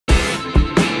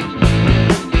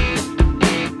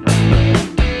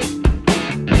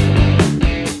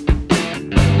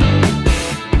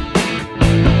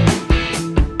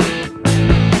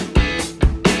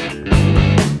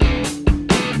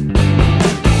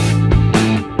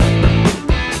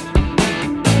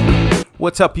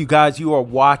What's up, you guys? You are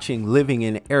watching Living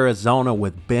in Arizona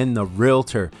with Ben the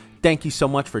Realtor. Thank you so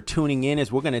much for tuning in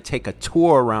as we're going to take a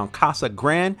tour around Casa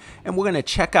Grande and we're going to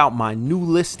check out my new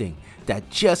listing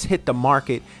that just hit the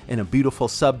market in a beautiful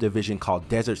subdivision called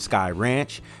Desert Sky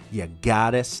Ranch. You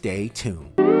gotta stay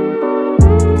tuned.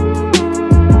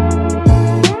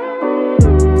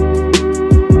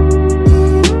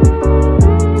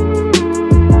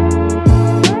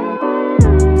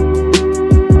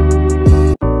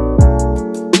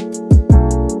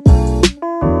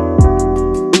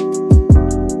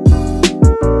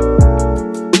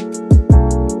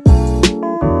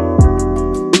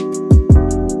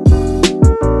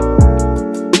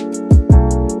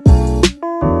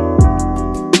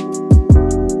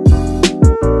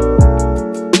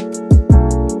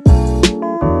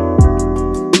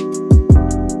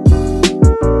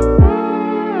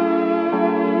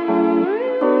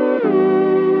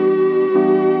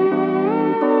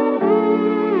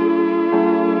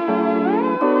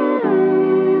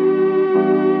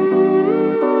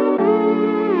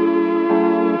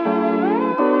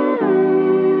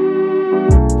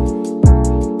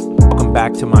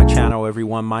 Back to my channel,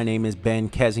 everyone. My name is Ben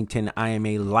Kensington. I am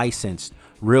a licensed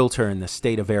realtor in the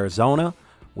state of Arizona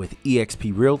with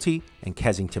eXp Realty and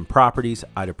Kensington Properties.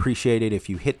 I'd appreciate it if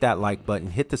you hit that like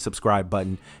button, hit the subscribe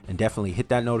button, and definitely hit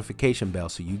that notification bell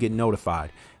so you get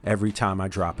notified every time I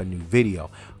drop a new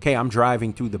video. Okay, I'm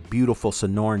driving through the beautiful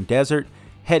Sonoran Desert,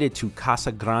 headed to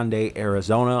Casa Grande,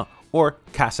 Arizona, or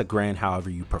Casa Grande, however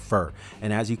you prefer.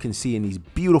 And as you can see in these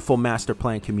beautiful master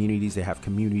plan communities, they have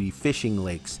community fishing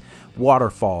lakes,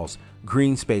 waterfalls,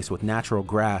 green space with natural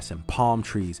grass and palm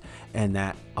trees, and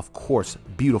that, of course,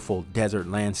 beautiful desert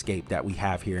landscape that we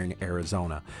have here in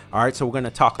Arizona. All right, so we're going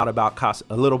to talk about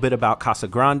a little bit about Casa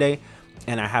Grande,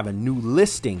 and I have a new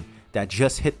listing that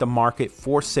just hit the market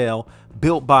for sale,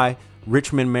 built by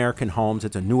Richmond American Homes.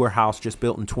 It's a newer house just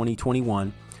built in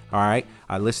 2021. All right,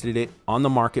 I listed it on the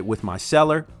market with my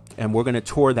seller, and we're going to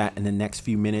tour that in the next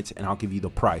few minutes, and I'll give you the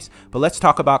price. But let's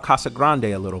talk about Casa Grande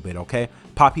a little bit, okay?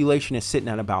 Population is sitting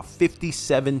at about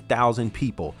 57,000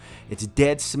 people. It's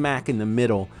dead smack in the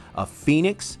middle of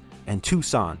Phoenix and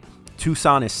Tucson.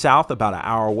 Tucson is south, about an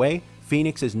hour away.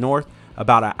 Phoenix is north,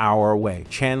 about an hour away.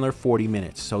 Chandler, 40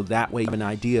 minutes. So that way you have an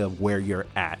idea of where you're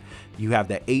at. You have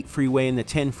the 8 freeway and the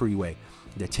 10 freeway.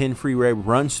 The 10 freeway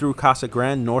runs through Casa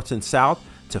Grande, north and south,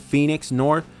 to Phoenix,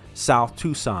 north, south,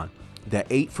 Tucson. The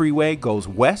 8 freeway goes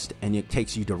west and it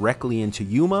takes you directly into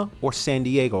Yuma or San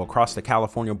Diego, across the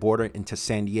California border into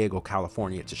San Diego,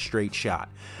 California. It's a straight shot.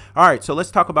 All right, so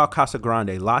let's talk about Casa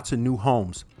Grande. Lots of new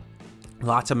homes,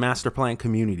 lots of master plan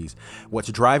communities.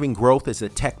 What's driving growth is a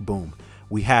tech boom.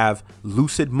 We have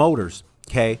Lucid Motors,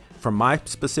 okay? From my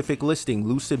specific listing,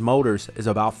 Lucid Motors is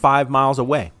about 5 miles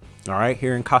away, all right,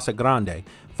 here in Casa Grande,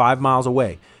 5 miles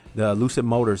away. The Lucid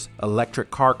Motors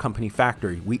electric car company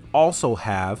factory. We also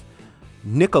have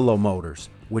Nikola Motors,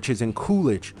 which is in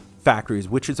Coolidge factories,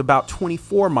 which is about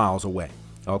 24 miles away.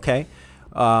 Okay.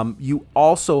 You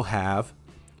also have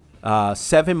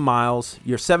 7 miles.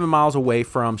 You're 7 miles away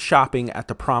from shopping at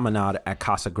the promenade at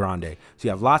Casa Grande. So you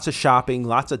have lots of shopping,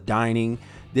 lots of dining.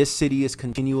 This city is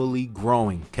continually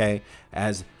growing. Okay.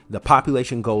 As the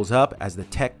population goes up, as the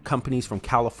tech companies from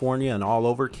California and all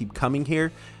over keep coming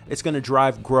here, it's going to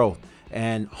drive growth,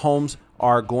 and homes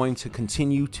are going to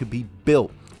continue to be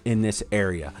built in this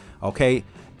area. Okay.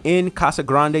 In Casa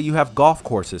Grande, you have golf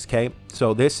courses. Okay.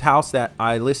 So this house that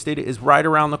I listed is right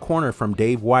around the corner from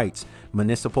Dave White's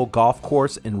municipal golf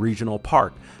course and regional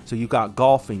park. So you got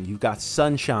golfing, you got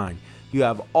sunshine, you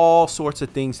have all sorts of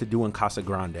things to do in Casa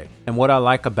Grande. And what I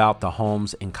like about the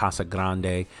homes in Casa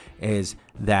Grande is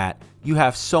that you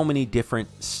have so many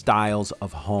different styles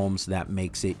of homes that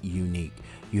makes it unique.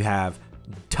 You have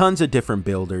tons of different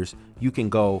builders. You can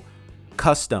go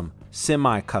custom,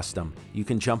 semi-custom. You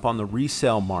can jump on the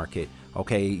resale market.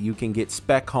 Okay, you can get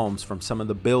spec homes from some of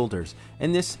the builders.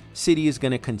 And this city is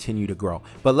going to continue to grow.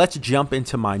 But let's jump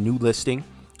into my new listing.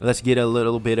 Let's get a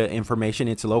little bit of information.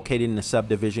 It's located in a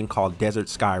subdivision called Desert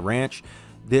Sky Ranch.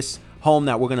 This home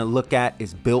that we're going to look at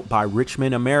is built by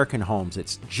Richmond American Homes.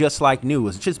 It's just like new.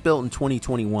 It's just built in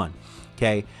 2021.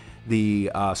 Okay. The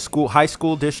high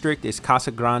school district is Casa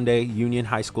Grande Union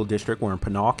High School District. We're in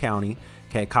Pinal County.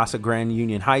 Okay. Casa Grande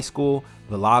Union High School,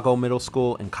 Villago Middle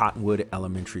School, and Cottonwood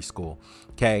Elementary School.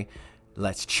 Okay.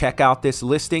 Let's check out this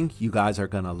listing. You guys are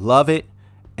going to love it.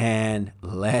 And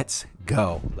let's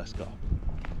go. Let's go.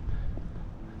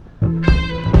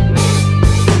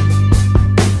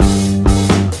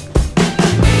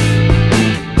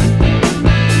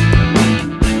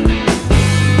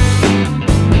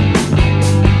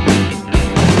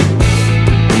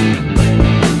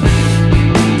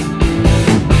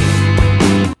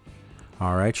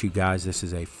 right, you guys, this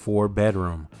is a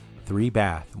 4-bedroom,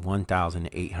 3-bath,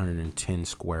 1,810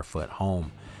 square foot home.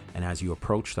 And as you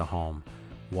approach the home,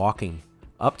 walking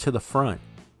up to the front,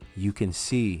 you can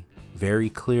see very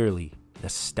clearly the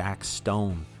stacked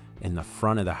stone in the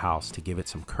front of the house to give it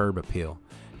some curb appeal.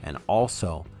 And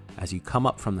also, as you come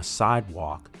up from the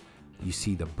sidewalk, you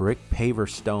see the brick paver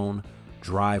stone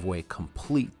driveway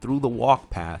complete through the walk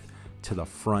path to the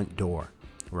front door,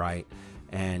 right?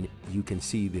 And you can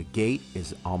see the gate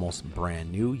is almost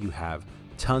brand new. You have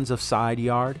tons of side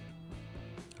yard.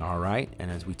 All right, and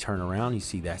as we turn around, you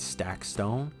see that stacked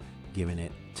stone, giving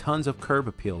it tons of curb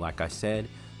appeal. Like I said,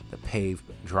 the paved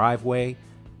driveway,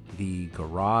 the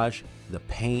garage, the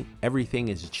paint, everything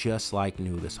is just like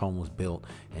new. This home was built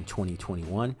in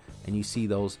 2021, and you see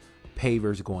those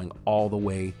pavers going all the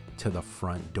way to the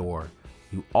front door.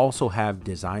 You also have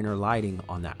designer lighting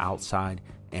on the outside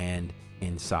and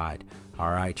inside. All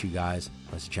right, you guys,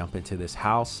 let's jump into this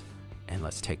house and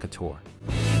let's take a tour.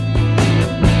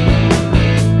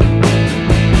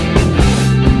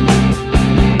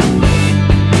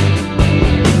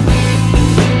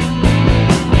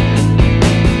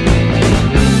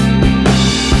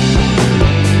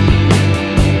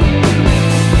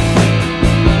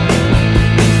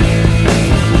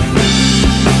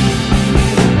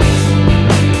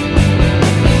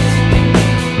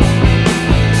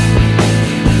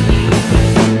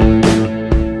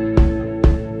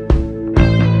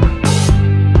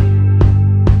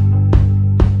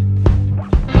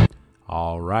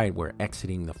 We're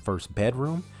exiting the first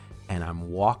bedroom, and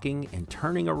I'm walking and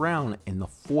turning around in the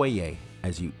foyer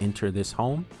as you enter this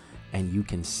home, and you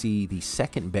can see the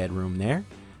second bedroom there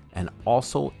and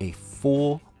also a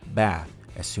full bath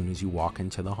as soon as you walk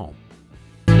into the home.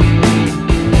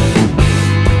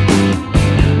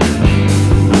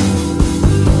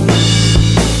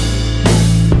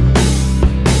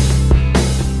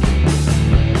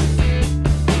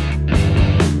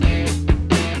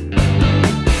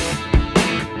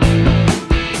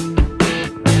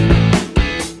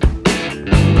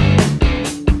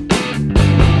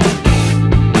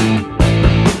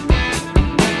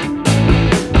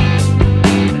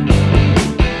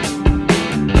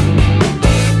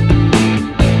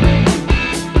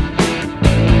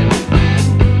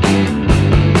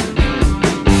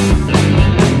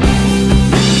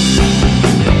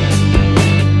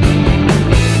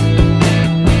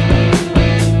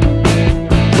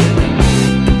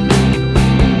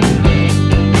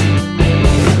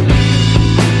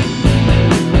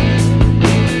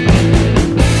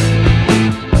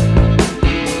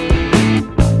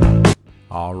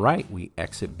 Right, we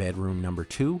exit bedroom number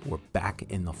 2. We're back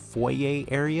in the foyer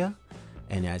area,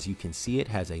 and as you can see, it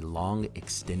has a long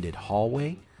extended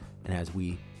hallway. And as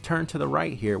we turn to the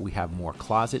right here, we have more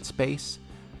closet space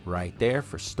right there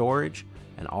for storage,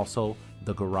 and also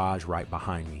the garage right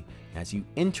behind me. As you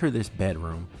enter this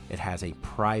bedroom, it has a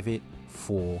private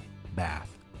full bath.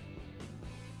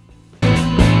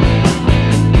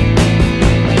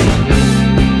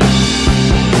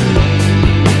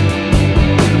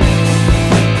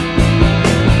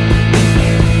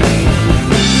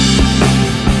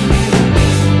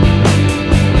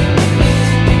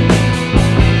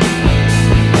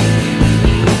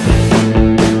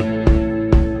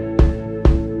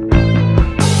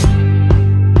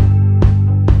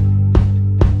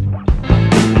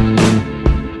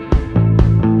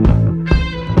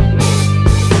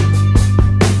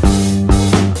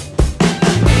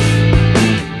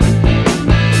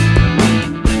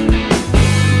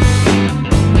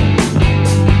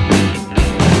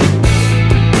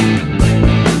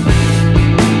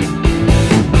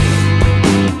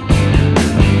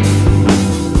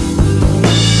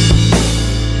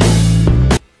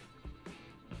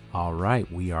 All right,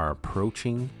 we are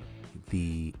approaching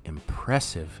the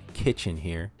impressive kitchen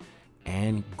here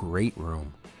and great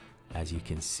room. As you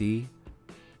can see,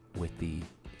 with the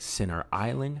center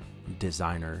island,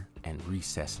 designer and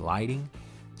recessed lighting,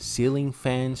 ceiling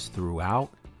fans throughout,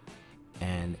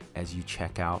 and as you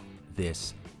check out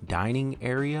this dining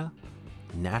area,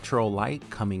 natural light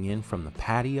coming in from the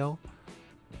patio,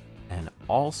 and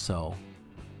also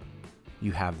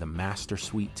you have the master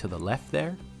suite to the left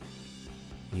there.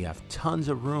 You have tons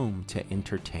of room to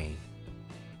entertain.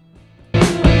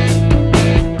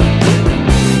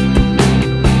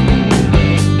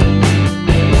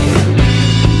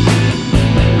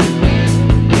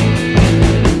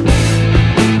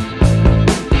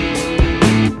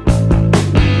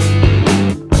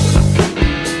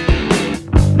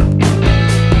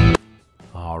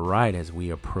 All right, as we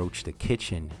approach the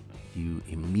kitchen, you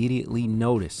immediately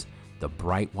notice the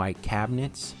bright white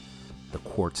cabinets, the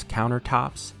quartz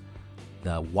countertops,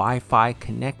 the Wi-Fi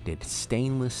connected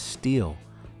stainless steel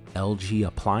LG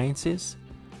appliances,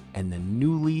 and the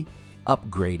newly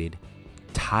upgraded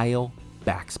tile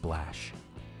backsplash.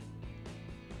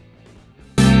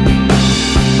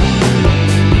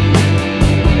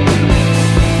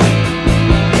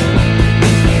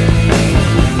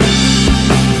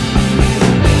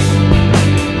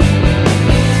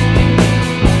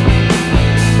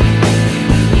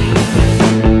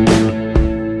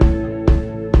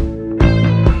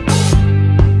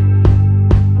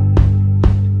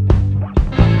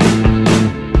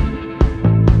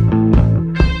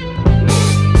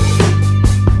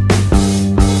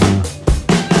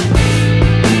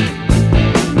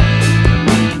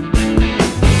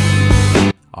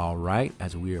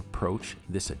 As we approach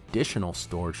this additional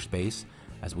storage space,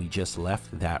 as we just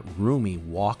left that roomy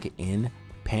walk-in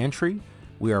pantry,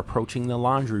 we are approaching the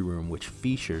laundry room, which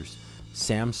features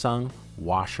Samsung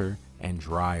washer and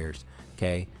dryers.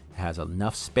 Okay, it has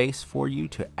enough space for you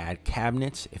to add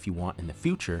cabinets if you want in the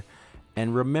future.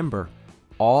 And remember,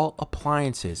 all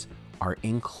appliances are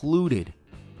included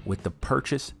with the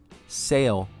purchase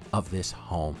sale of this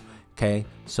home. Okay,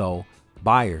 so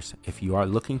buyers, if you are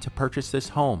looking to purchase this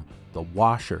home, the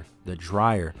washer, the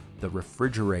dryer, the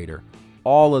refrigerator,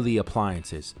 all of the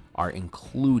appliances are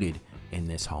included in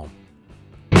this home.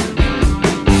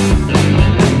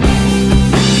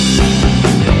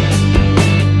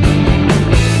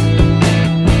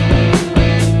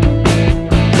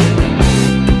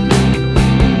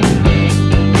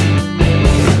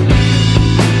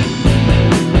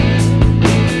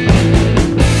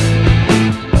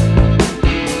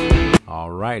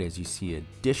 As you see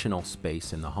additional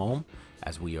space in the home,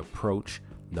 as we approach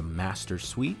the master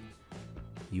suite,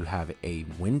 you have a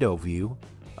window view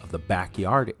of the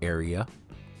backyard area.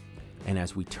 And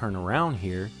as we turn around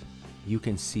here, you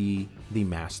can see the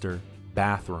master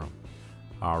bathroom.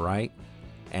 All right.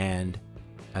 And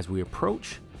as we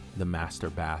approach the master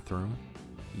bathroom,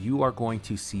 you are going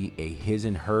to see a his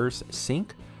and hers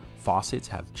sink. Faucets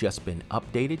have just been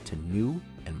updated to new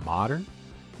and modern.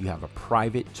 You have a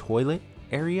private toilet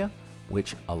area,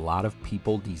 which a lot of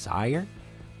people desire,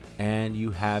 and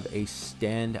you have a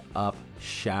stand-up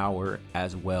shower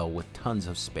as well with tons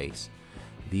of space.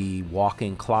 The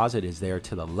walk-in closet is there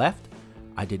to the left.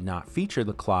 I did not feature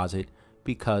the closet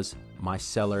because my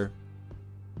seller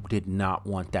did not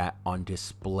want that on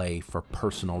display for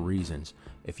personal reasons.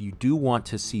 If you do want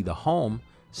to see the home,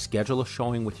 schedule a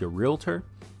showing with your realtor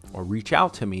or reach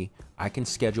out to me. I can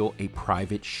schedule a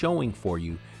private showing for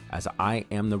you, as I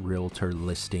am the realtor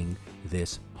listing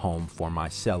this home for my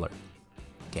seller.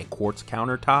 Okay, quartz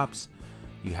countertops.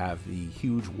 You have the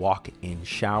huge walk-in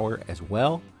shower as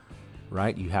well,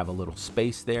 right? You have a little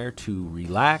space there to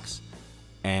relax.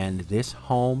 And this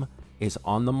home is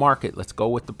on the market. Let's go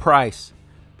with the price.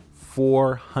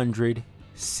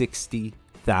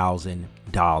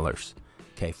 $460,000.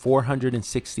 Okay,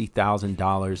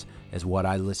 $460,000 is what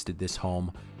I listed this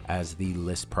home as the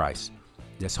list price.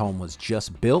 This home was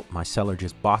just built. My seller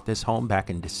just bought this home back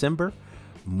in December,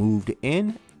 moved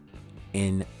in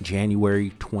January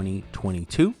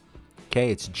 2022. Okay,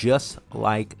 it's just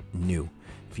like new.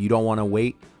 If you don't want to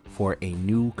wait for a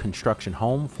new construction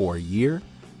home for a year,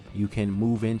 you can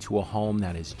move into a home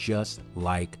that is just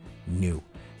like new.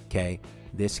 Okay,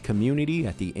 this community,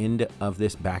 at the end of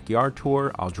this backyard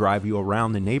tour, I'll drive you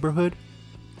around the neighborhood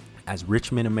as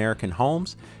Richmond American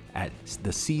Homes at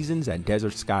the Seasons at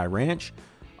Desert Sky Ranch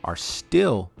are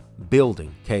still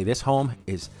building. Okay, this home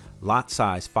is lot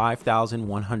size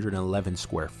 5,111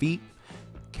 square feet.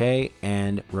 Okay,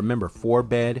 and remember,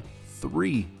 4-bed,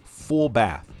 3 full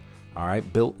bath. All right,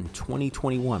 built in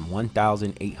 2021,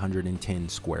 1,810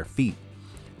 square feet.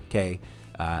 Okay,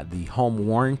 the home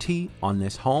warranty on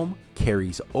this home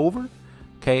carries over.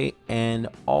 Okay, and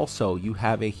also you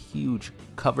have a huge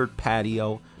covered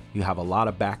patio. You have a lot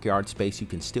of backyard space. You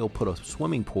can still put a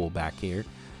swimming pool back here.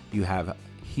 You have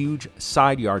huge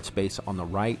side yard space on the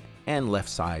right and left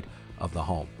side of the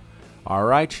home. All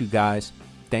right, you guys,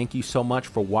 thank you so much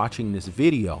for watching this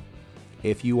video.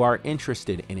 If you are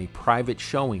interested in a private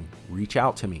showing, reach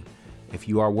out to me. If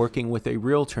you are working with a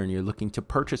realtor and you're looking to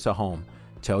purchase a home,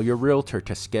 tell your realtor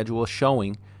to schedule a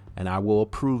showing, and I will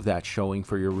approve that showing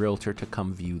for your realtor to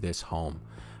come view this home.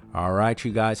 All right,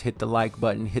 you guys, hit the like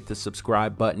button, hit the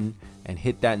subscribe button, and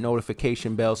hit that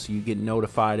notification bell so you get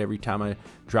notified every time I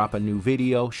drop a new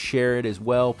video. Share it as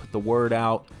well. Put the word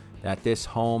out that this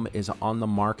home is on the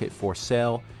market for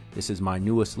sale. This is my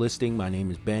newest listing. My name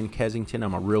is Ben Kensington.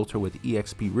 I'm a realtor with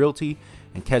eXp Realty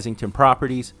and Kensington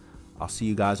Properties. I'll see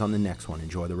you guys on the next one.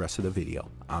 Enjoy the rest of the video.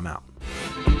 I'm out.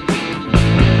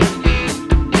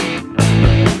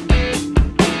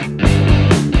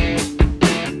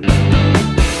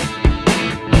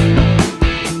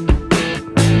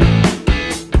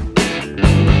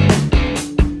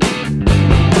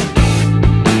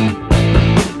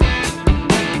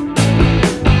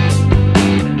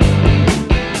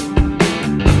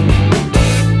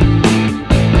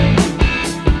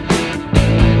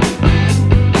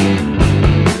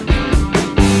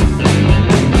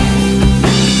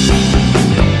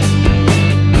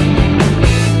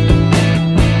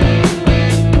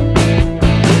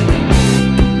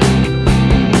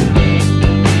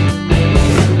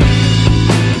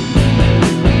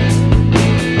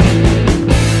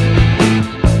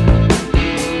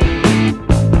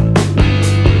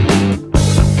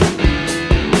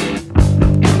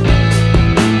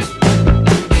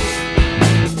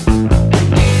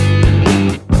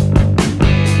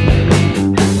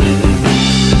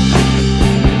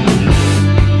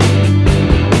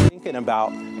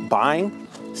 about buying,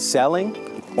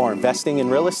 selling, or investing in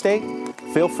real estate,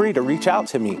 feel free to reach out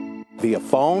to me via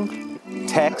phone,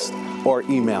 text, or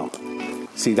email.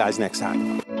 See you guys next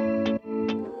time.